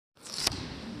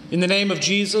In the name of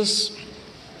Jesus,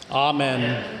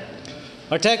 amen.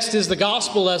 Our text is the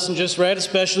gospel lesson just read,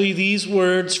 especially these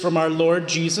words from our Lord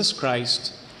Jesus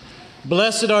Christ.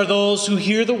 Blessed are those who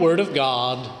hear the word of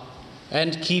God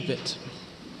and keep it.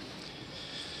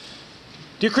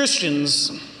 Dear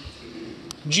Christians,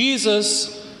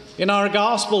 Jesus, in our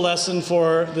gospel lesson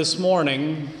for this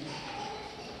morning,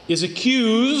 is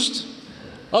accused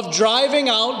of driving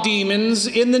out demons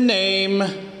in the name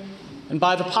and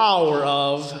by the power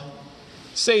of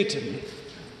Satan.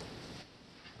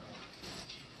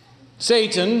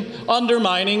 Satan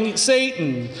undermining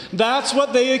Satan. That's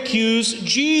what they accuse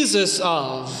Jesus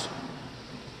of.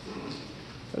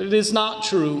 But it is not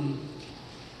true.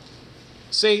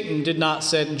 Satan did not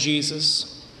send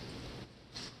Jesus.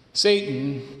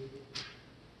 Satan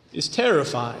is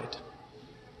terrified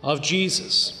of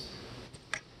Jesus.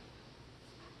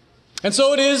 And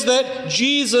so it is that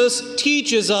Jesus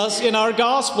teaches us in our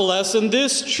gospel lesson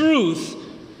this truth.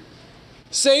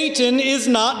 Satan is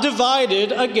not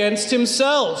divided against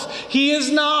himself. He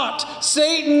is not.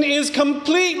 Satan is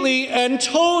completely and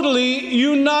totally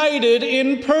united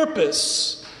in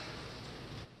purpose.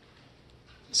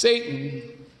 Satan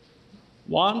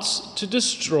wants to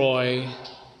destroy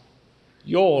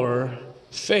your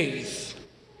faith.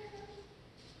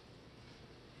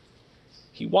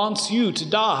 He wants you to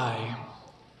die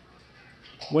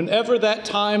whenever that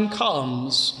time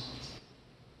comes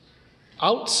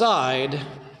outside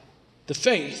the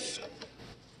faith.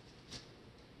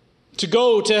 To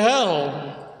go to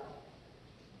hell.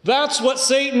 That's what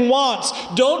Satan wants.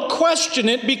 Don't question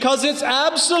it because it's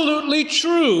absolutely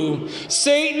true.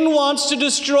 Satan wants to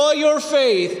destroy your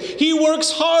faith. He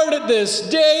works hard at this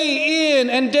day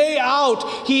in and day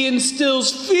out. He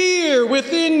instills fear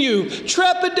within you,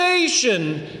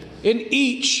 trepidation in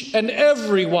each and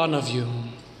every one of you.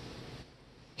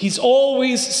 He's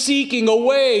always seeking a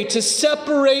way to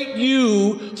separate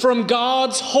you from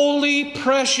God's holy,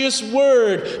 precious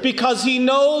word because he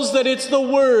knows that it's the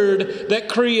word that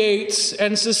creates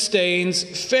and sustains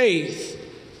faith.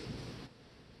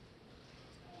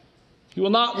 He will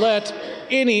not let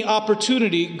any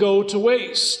opportunity go to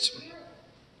waste.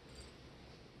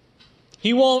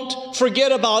 He won't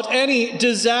forget about any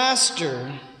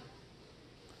disaster.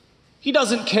 He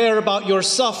doesn't care about your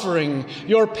suffering,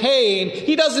 your pain.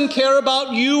 He doesn't care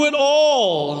about you at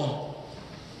all.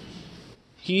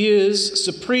 He is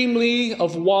supremely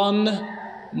of one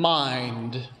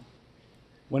mind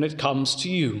when it comes to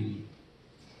you.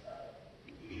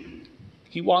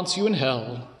 He wants you in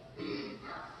hell,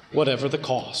 whatever the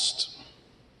cost.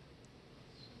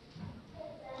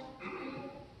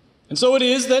 And so it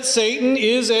is that Satan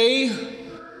is a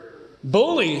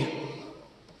bully.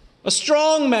 A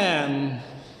strong man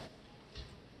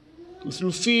who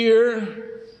through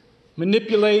fear,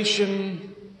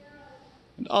 manipulation,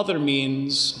 and other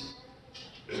means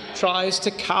tries to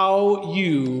cow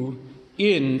you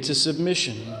into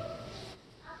submission.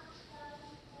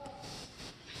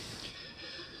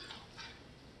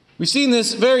 We've seen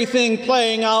this very thing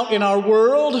playing out in our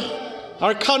world,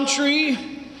 our country,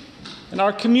 and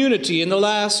our community in the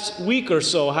last week or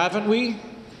so, haven't we?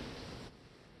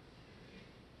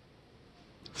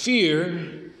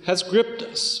 Fear has gripped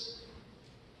us.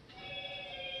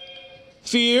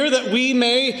 Fear that we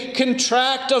may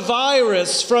contract a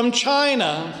virus from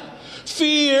China.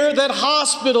 Fear that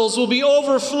hospitals will be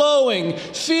overflowing.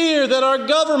 Fear that our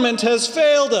government has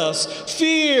failed us.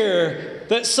 Fear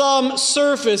that some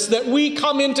surface that we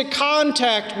come into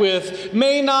contact with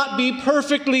may not be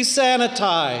perfectly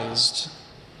sanitized.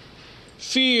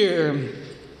 Fear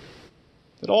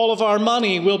that all of our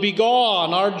money will be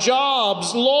gone, our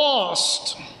jobs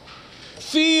lost.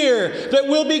 Fear that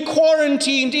we'll be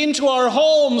quarantined into our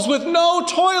homes with no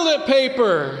toilet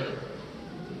paper.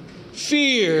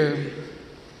 Fear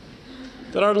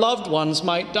that our loved ones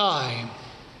might die.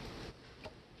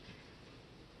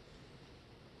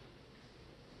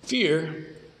 Fear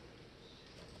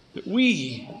that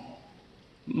we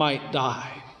might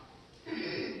die.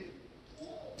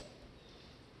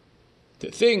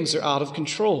 That things are out of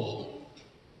control.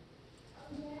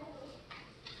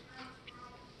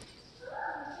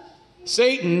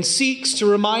 Satan seeks to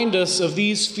remind us of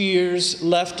these fears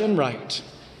left and right.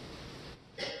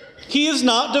 He is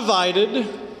not divided.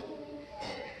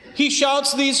 He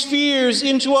shouts these fears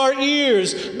into our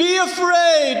ears. Be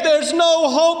afraid, there's no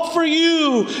hope for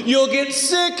you. You'll get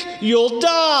sick, you'll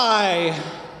die.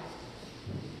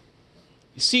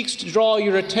 He seeks to draw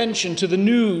your attention to the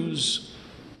news,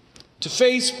 to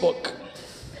Facebook,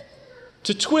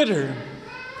 to Twitter,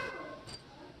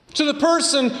 to the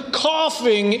person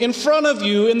coughing in front of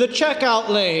you in the checkout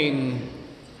lane.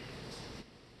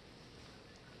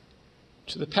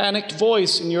 to the panicked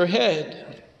voice in your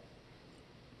head,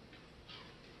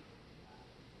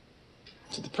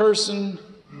 to the person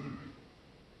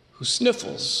who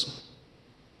sniffles.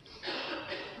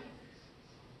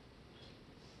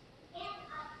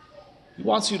 He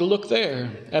wants you to look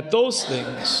there at those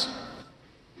things.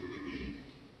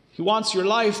 He wants your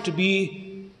life to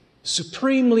be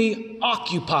supremely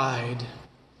occupied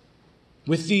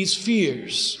with these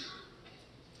fears.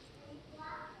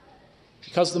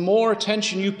 Because the more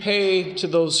attention you pay to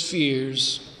those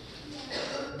fears,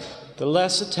 the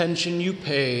less attention you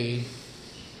pay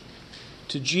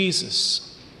to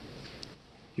Jesus,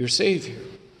 your Savior.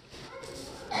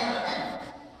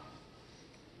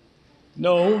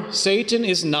 No, Satan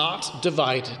is not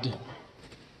divided.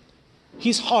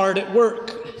 He's hard at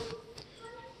work,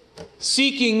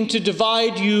 seeking to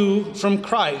divide you from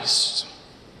Christ.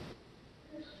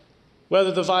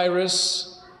 Whether the virus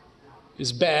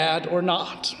is bad or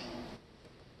not.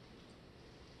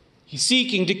 He's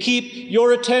seeking to keep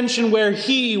your attention where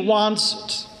he wants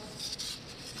it.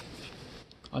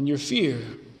 On your fear,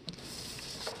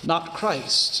 not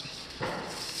Christ.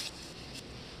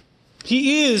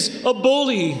 He is a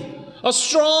bully, a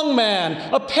strong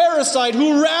man, a parasite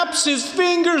who wraps his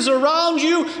fingers around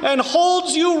you and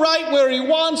holds you right where he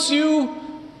wants you,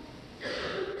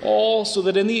 all so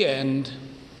that in the end,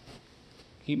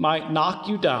 he might knock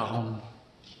you down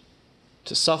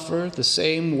to suffer the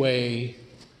same way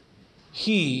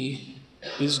he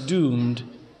is doomed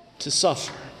to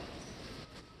suffer.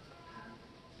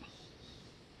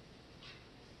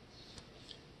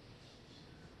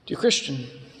 Dear Christian,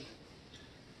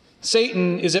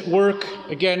 Satan is at work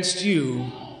against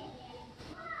you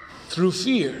through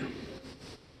fear.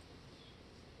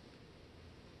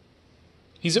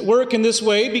 He's at work in this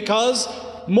way because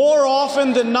more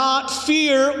often than not,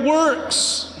 fear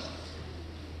works.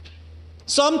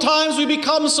 Sometimes we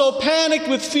become so panicked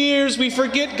with fears we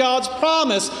forget God's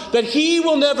promise that he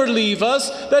will never leave us,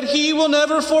 that he will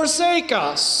never forsake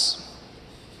us.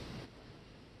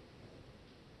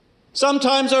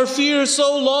 Sometimes our fear is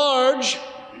so large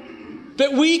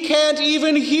that we can't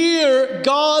even hear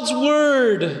God's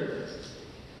word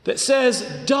that says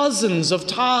dozens of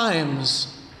times,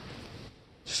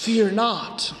 "Fear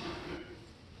not.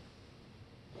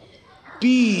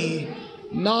 Be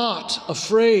not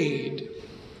afraid.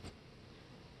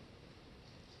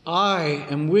 I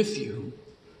am with you."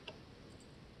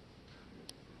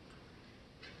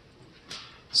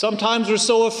 Sometimes we're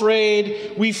so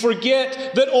afraid we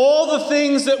forget that all the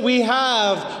things that we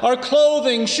have, our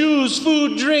clothing, shoes,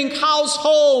 food, drink, house,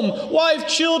 home, wife,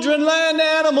 children, land,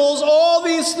 animals, all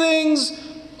these things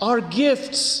are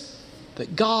gifts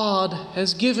that God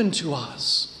has given to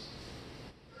us.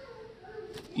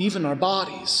 Even our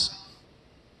bodies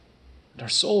and our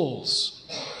souls.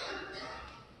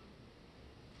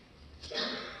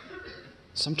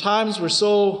 Sometimes we're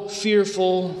so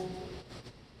fearful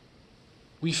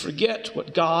we forget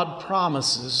what God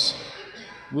promises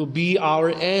will be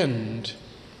our end.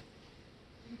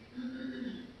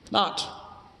 Not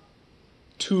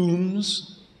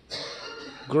tombs,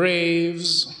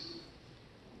 graves,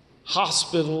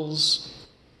 hospitals,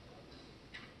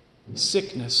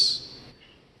 sickness,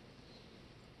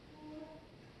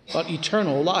 but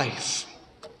eternal life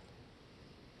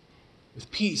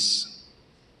with peace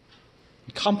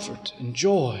and comfort and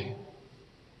joy.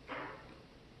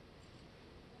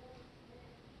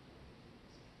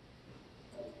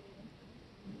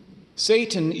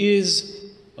 Satan is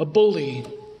a bully,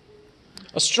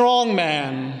 a strong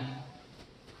man.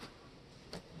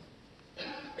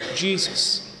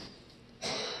 Jesus,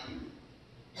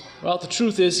 well, the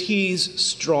truth is he's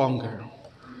stronger.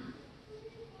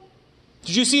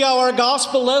 Did you see how our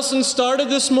gospel lesson started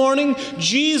this morning?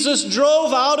 Jesus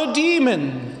drove out a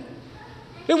demon.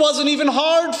 It wasn't even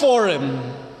hard for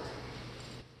him.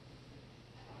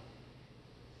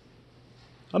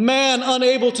 A man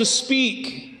unable to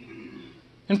speak,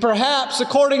 and perhaps,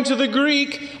 according to the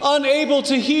Greek, unable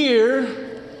to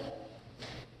hear,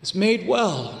 is made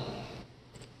well.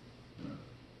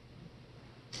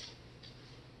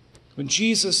 When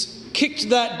Jesus kicked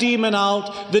that demon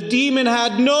out, the demon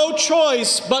had no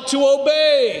choice but to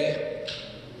obey.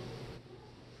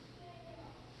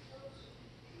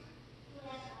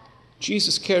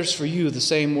 Jesus cares for you the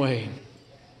same way.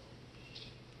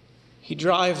 He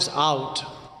drives out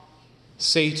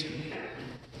Satan,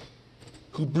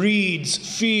 who breeds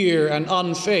fear and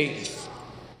unfaith.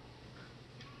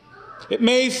 It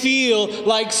may feel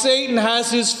like Satan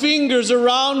has his fingers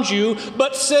around you,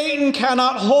 but Satan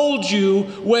cannot hold you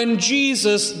when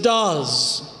Jesus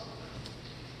does.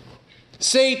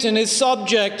 Satan is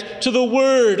subject to the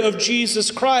word of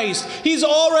Jesus Christ. He's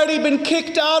already been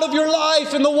kicked out of your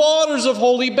life in the waters of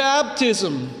holy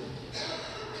baptism.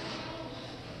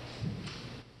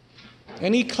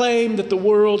 Any claim that the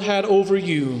world had over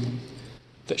you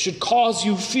that should cause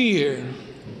you fear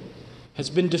has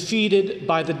been defeated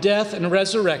by the death and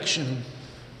resurrection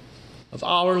of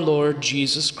our Lord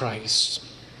Jesus Christ.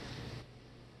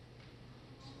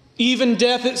 Even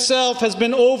death itself has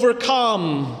been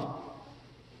overcome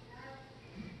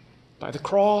by the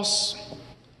cross,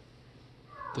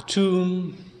 the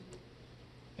tomb,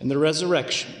 and the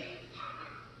resurrection.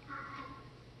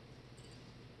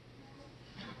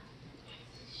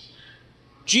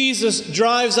 Jesus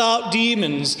drives out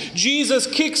demons. Jesus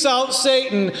kicks out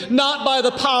Satan, not by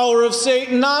the power of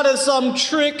Satan, not as some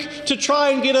trick to try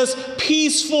and get us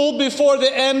peaceful before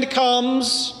the end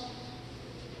comes.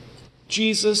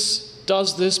 Jesus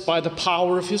does this by the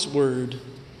power of his word.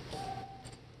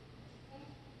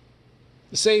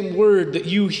 The same word that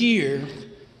you hear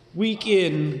week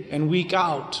in and week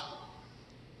out.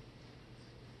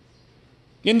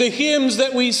 In the hymns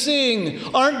that we sing,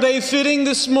 aren't they fitting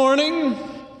this morning?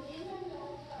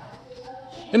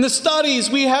 In the studies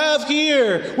we have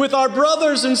here with our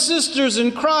brothers and sisters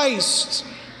in Christ,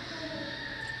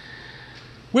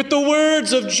 with the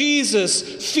words of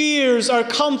Jesus, fears are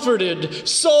comforted,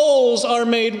 souls are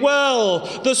made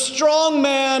well. The strong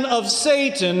man of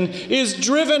Satan is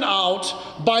driven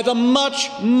out by the much,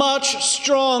 much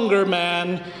stronger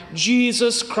man,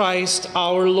 Jesus Christ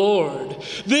our Lord.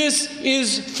 This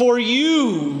is for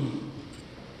you.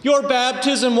 Your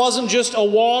baptism wasn't just a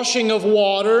washing of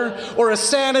water or a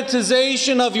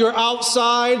sanitization of your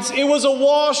outsides. It was a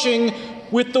washing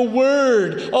with the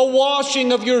Word, a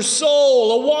washing of your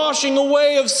soul, a washing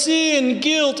away of sin,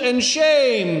 guilt, and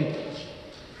shame.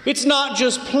 It's not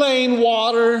just plain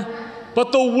water,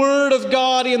 but the Word of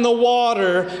God in the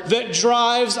water that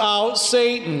drives out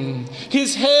Satan.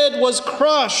 His head was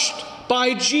crushed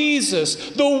by Jesus,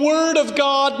 the Word of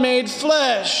God made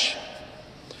flesh.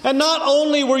 And not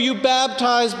only were you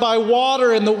baptized by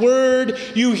water and the Word,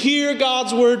 you hear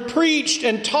God's Word preached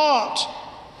and taught.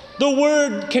 The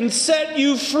Word can set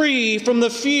you free from the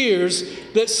fears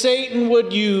that Satan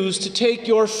would use to take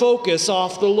your focus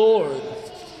off the Lord.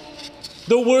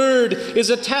 The Word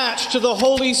is attached to the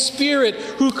Holy Spirit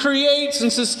who creates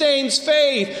and sustains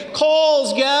faith,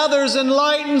 calls, gathers,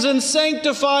 enlightens, and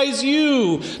sanctifies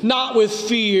you, not with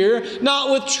fear,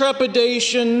 not with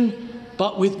trepidation,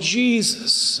 but with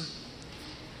Jesus.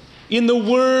 In the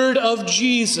word of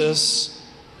Jesus,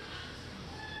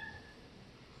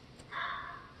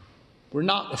 we're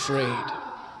not afraid.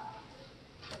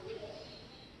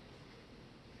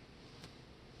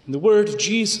 In the word of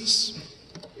Jesus,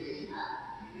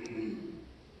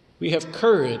 we have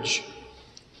courage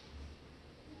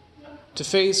to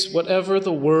face whatever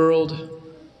the world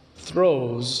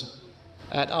throws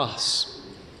at us.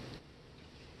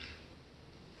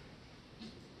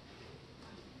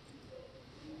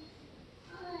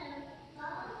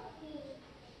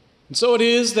 And so it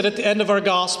is that at the end of our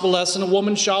gospel lesson, a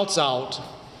woman shouts out,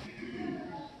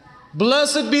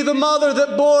 "Blessed be the mother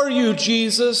that bore you,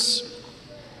 Jesus."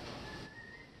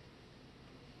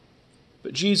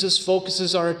 But Jesus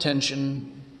focuses our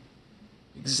attention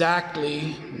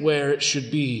exactly where it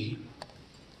should be.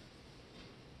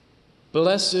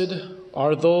 Blessed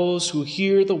are those who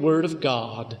hear the word of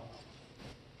God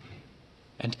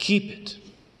and keep it.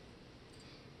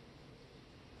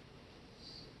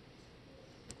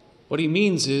 What he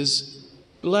means is,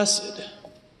 blessed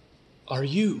are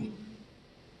you.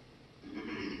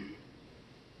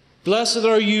 Blessed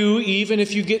are you even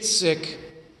if you get sick,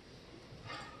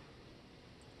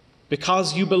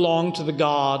 because you belong to the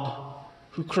God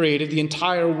who created the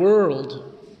entire world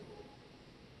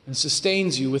and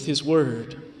sustains you with his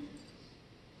word.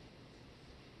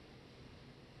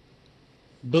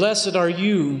 Blessed are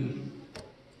you,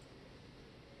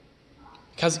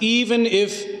 because even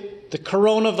if the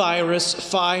coronavirus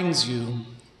finds you,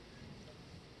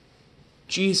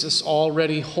 Jesus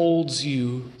already holds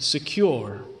you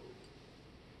secure,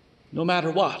 no matter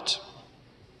what.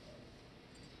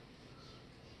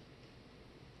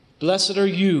 Blessed are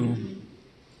you,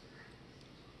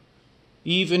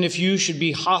 even if you should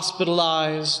be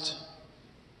hospitalized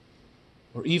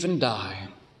or even die.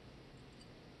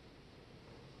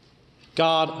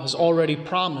 God has already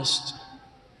promised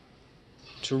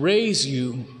to raise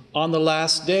you on the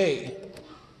last day,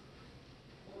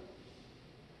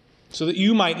 so that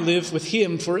you might live with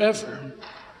him forever.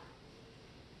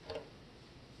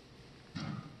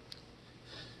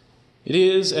 It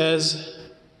is as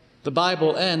the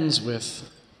Bible ends with,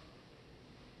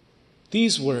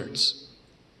 these words: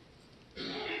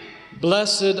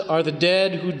 "Blessed are the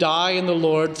dead who die in the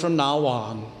Lord from now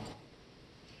on.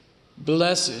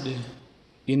 Blessed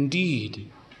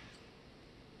indeed,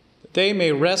 that they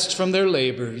may rest from their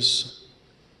labors."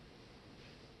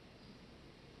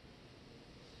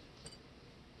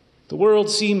 The world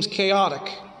seems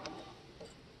chaotic.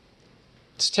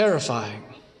 It's terrifying.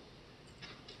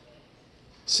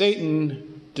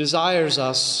 Satan desires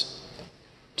us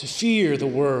to fear the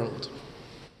world,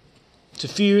 to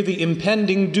fear the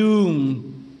impending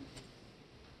doom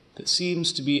that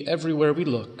seems to be everywhere we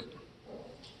look.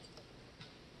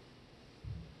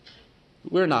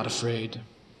 We're not afraid.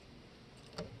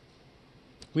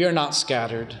 We are not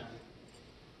scattered.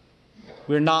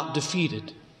 We're not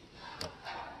defeated.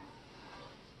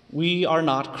 We are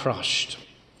not crushed.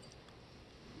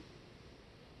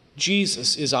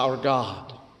 Jesus is our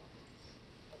God.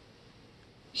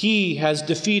 He has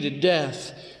defeated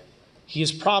death. He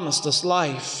has promised us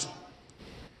life.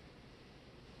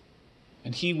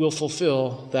 And he will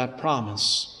fulfill that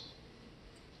promise,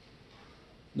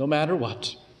 no matter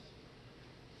what.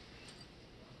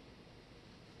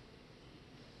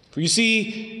 For you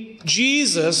see,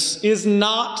 Jesus is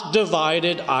not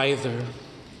divided either.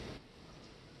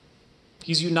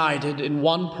 He's united in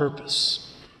one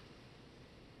purpose: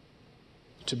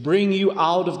 to bring you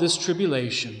out of this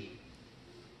tribulation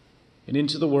and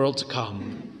into the world to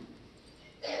come.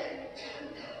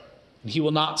 And he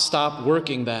will not stop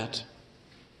working that,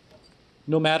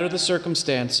 no matter the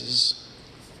circumstances,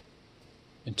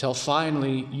 until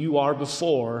finally you are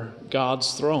before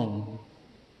God's throne.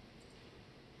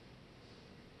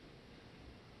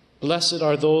 Blessed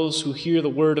are those who hear the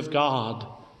word of God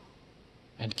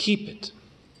and keep it,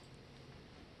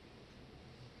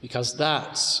 because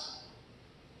that's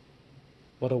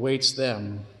what awaits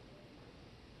them.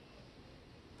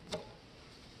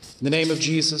 In the name of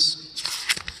Jesus,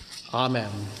 amen.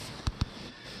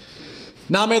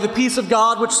 Now may the peace of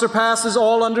God, which surpasses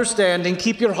all understanding,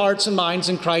 keep your hearts and minds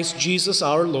in Christ Jesus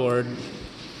our Lord.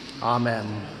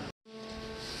 Amen.